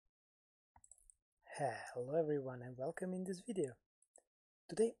Hello everyone and welcome in this video.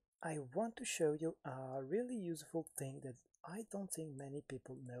 Today I want to show you a really useful thing that I don't think many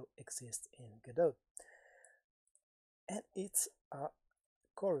people know exists in Godot, and it's a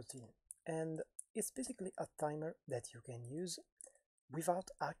coroutine, and it's basically a timer that you can use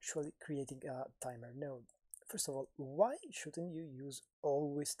without actually creating a timer node. First of all, why shouldn't you use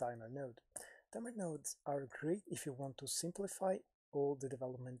always timer node? Timer nodes are great if you want to simplify all the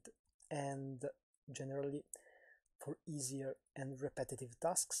development and generally for easier and repetitive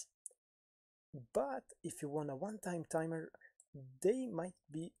tasks. But if you want a one-time timer, they might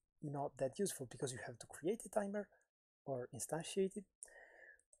be not that useful because you have to create a timer or instantiate it,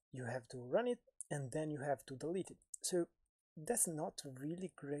 you have to run it, and then you have to delete it. So that's not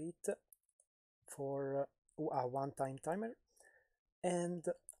really great for a one-time timer, and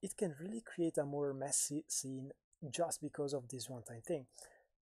it can really create a more messy scene just because of this one-time thing.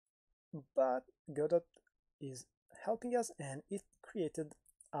 But Godot is helping us, and it created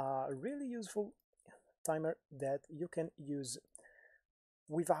a really useful timer that you can use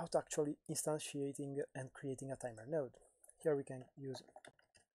without actually instantiating and creating a timer node. Here we can use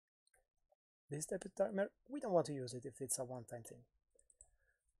this type of timer. We don't want to use it if it's a one-time thing.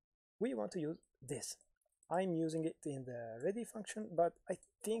 We want to use this. I'm using it in the ready function, but I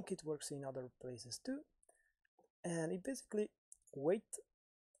think it works in other places too. And it basically waits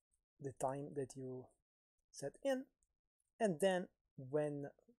the time that you set in, and then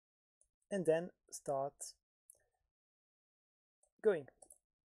starts going.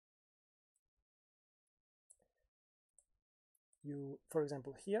 For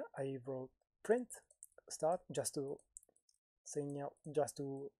example, here I wrote print start just to signal, just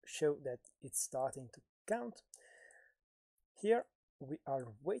to show that it's starting to count. Here we are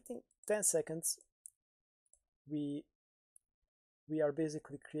waiting 10 seconds. We are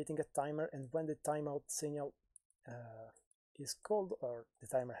basically creating a timer, and when the timeout signal is called or the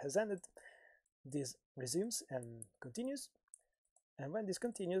timer has ended, this resumes and continues. And when this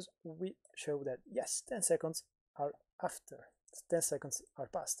continues, we show that yes, 10 seconds are after. 10 seconds are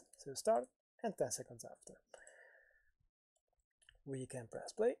passed. So start and 10 seconds after. We can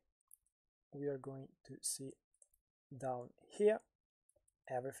press play. We are going to see down here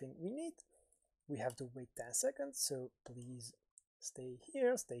everything we need. We have to wait 10 seconds, so please stay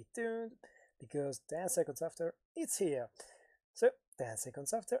here, stay tuned, because 10 seconds after, it's here. So 10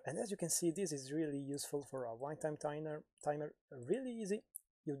 seconds after, and as you can see, this is really useful for a one-time timer, really easy.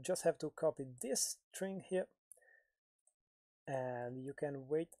 You just have to copy this string here, and you can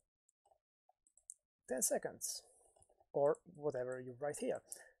wait 10 seconds, or whatever you write here.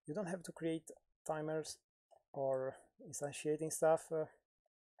 You don't have to create timers or instantiating stuff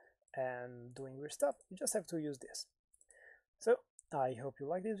and doing weird stuff. You just have to use this. So I hope you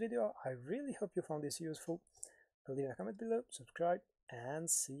like this video. I really hope you found this useful. Leave a comment below, subscribe, and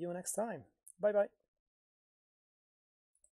see you next time. Bye bye.